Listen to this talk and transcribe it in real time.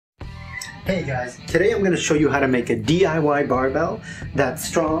Hey guys, today I'm going to show you how to make a DIY barbell that's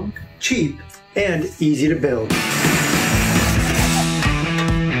strong, cheap, and easy to build.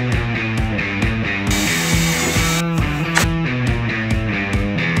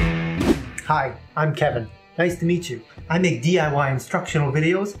 Hi, I'm Kevin. Nice to meet you. I make DIY instructional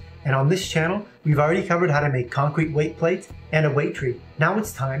videos, and on this channel, we've already covered how to make concrete weight plates and a weight tree. Now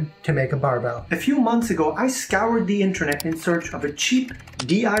it's time to make a barbell. A few months ago, I scoured the internet in search of a cheap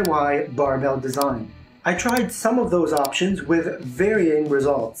DIY barbell design. I tried some of those options with varying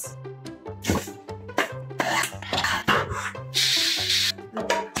results.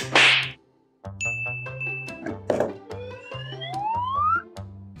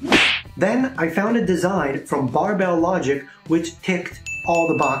 Then I found a design from Barbell Logic which ticked all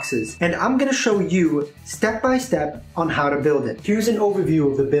the boxes, and I'm going to show you step by step on how to build it. Here's an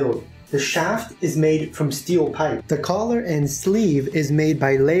overview of the build. The shaft is made from steel pipe. The collar and sleeve is made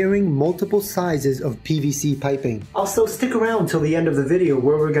by layering multiple sizes of PVC piping. Also, stick around till the end of the video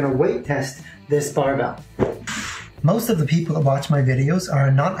where we're going to weight test this barbell. Most of the people that watch my videos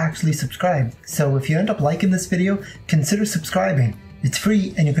are not actually subscribed, so if you end up liking this video, consider subscribing. It's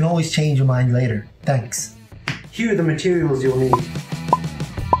free and you can always change your mind later. Thanks. Here are the materials you'll need.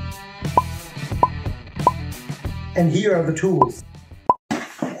 And here are the tools.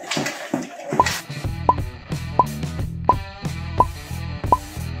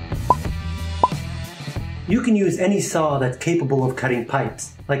 You can use any saw that's capable of cutting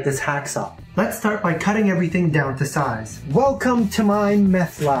pipes, like this hacksaw. Let's start by cutting everything down to size. Welcome to my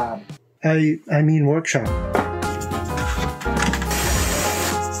meth lab. I mean workshop.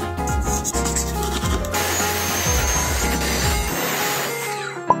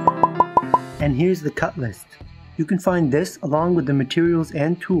 And here's the cut list. You can find this along with the materials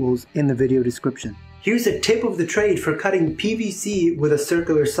and tools in the video description. Here's a tip of the trade for cutting PVC with a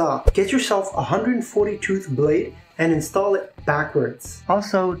circular saw. Get yourself a 140 tooth blade and install it backwards.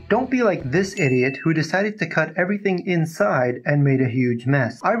 Also, don't be like this idiot who decided to cut everything inside and made a huge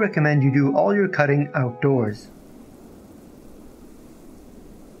mess. I recommend you do all your cutting outdoors.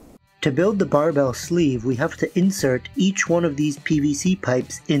 To build the barbell sleeve, we have to insert each one of these PVC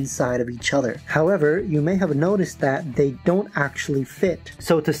pipes inside of each other. However, you may have noticed that they don't actually fit.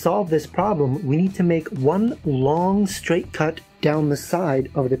 So to solve this problem, we need to make one long straight cut down the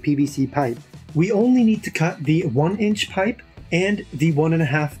side of the PVC pipe. We only need to cut the 1-inch pipe and the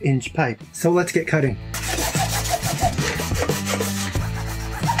 1.5-inch pipe. So let's get cutting.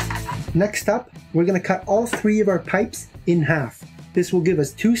 Next up, we're going to cut all 3 of our pipes in half. This will give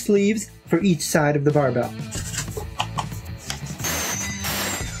us 2 sleeves for each side of the barbell.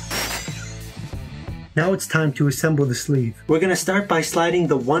 Now it's time to assemble the sleeve. We're going to start by sliding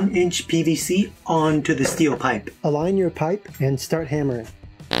the 1-inch PVC onto the steel pipe. Align your pipe and start hammering.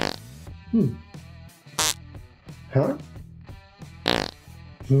 Huh?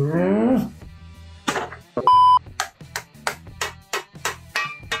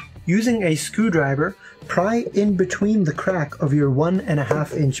 Using a screwdriver, pry in between the crack of your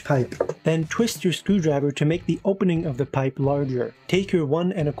 1.5-inch pipe. Then twist your screwdriver to make the opening of the pipe larger. Take your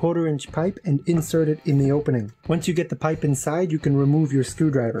 1.25-inch pipe and insert it in the opening. Once you get the pipe inside, you can remove your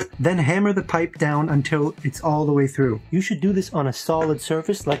screwdriver. Then hammer the pipe down until it's all the way through. You should do this on a solid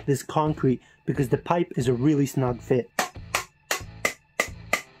surface like this concrete because the pipe is a really snug fit.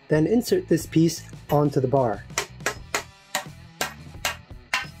 Then insert this piece onto the bar.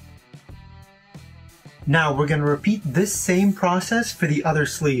 Now we're going to repeat this same process for the other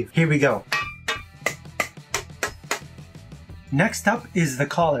sleeve. Here we go. Next up is the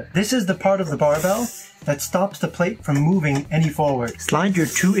collar. This is the part of the barbell that stops the plate from moving any forward. Slide your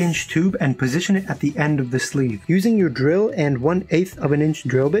 2-inch tube and position it at the end of the sleeve. Using your drill and 1/8 of an inch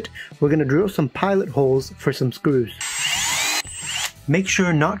drill bit, we're going to drill some pilot holes for some screws. Make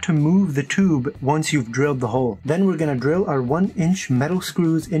sure not to move the tube once you've drilled the hole. Then we're going to drill our 1-inch metal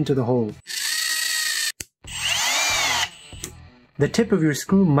screws into the hole. The tip of your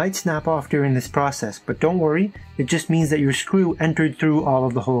screw might snap off during this process, but don't worry, it just means that your screw entered through all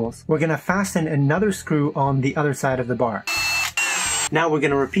of the holes. We're going to fasten another screw on the other side of the bar. Now we're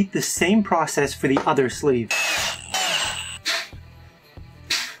going to repeat the same process for the other sleeve.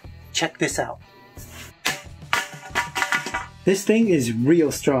 Check this out. This thing is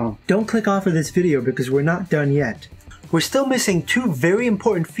real strong. Don't click off of this video because we're not done yet. We're still missing 2 very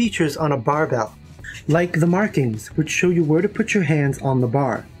important features on a barbell, like the markings, which show you where to put your hands on the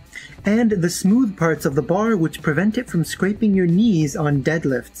bar, and the smooth parts of the bar which prevent it from scraping your knees on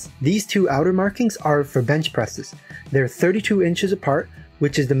deadlifts. These 2 outer markings are for bench presses. They're 32 inches apart,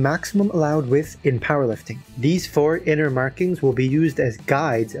 which is the maximum allowed width in powerlifting. These 4 inner markings will be used as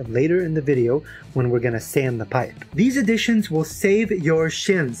guides later in the video when we're gonna sand the pipe. These additions will save your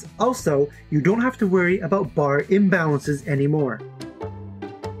shins. Also, you don't have to worry about bar imbalances anymore.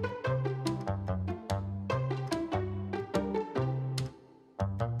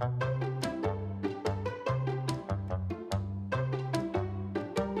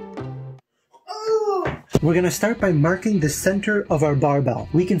 We're going to start by marking the center of our barbell.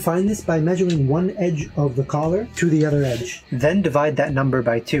 We can find this by measuring one edge of the collar to the other edge. Then divide that number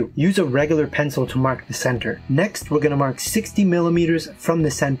by 2. Use a regular pencil to mark the center. Next, we're going to mark 60 millimeters from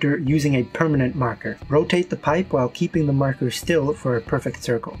the center using a permanent marker. Rotate the pipe while keeping the marker still for a perfect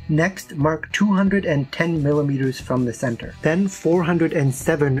circle. Next, mark 210 millimeters from the center. Then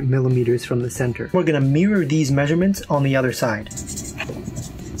 407 millimeters from the center. We're going to mirror these measurements on the other side.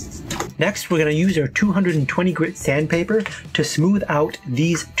 Next, we're going to use our 220 grit sandpaper to smooth out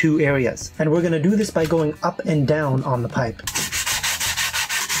these 2 areas. And we're going to do this by going up and down on the pipe.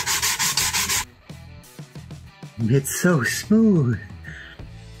 It's so smooth.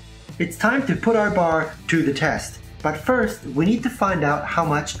 It's time to put our bar to the test. But first, we need to find out how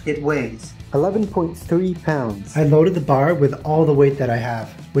much it weighs. 11.3 pounds. I loaded the bar with all the weight that I have,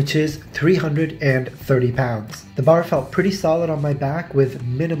 which is 330 pounds. The bar felt pretty solid on my back with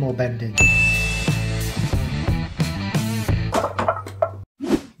minimal bending.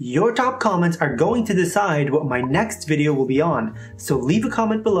 Your top comments are going to decide what my next video will be on, so leave a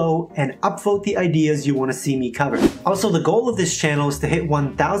comment below and upvote the ideas you want to see me cover. Also, the goal of this channel is to hit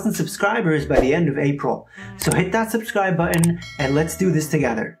 1,000 subscribers by the end of April, so hit that subscribe button and let's do this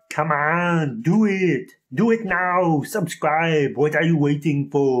together. Come on, do it! Do it now! Subscribe! What are you waiting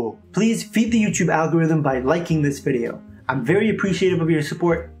for? Please feed the YouTube algorithm by liking this video. I'm very appreciative of your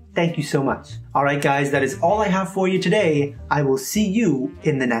support. Thank you so much. Alright guys, that is all I have for you today. I will see you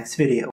in the next video.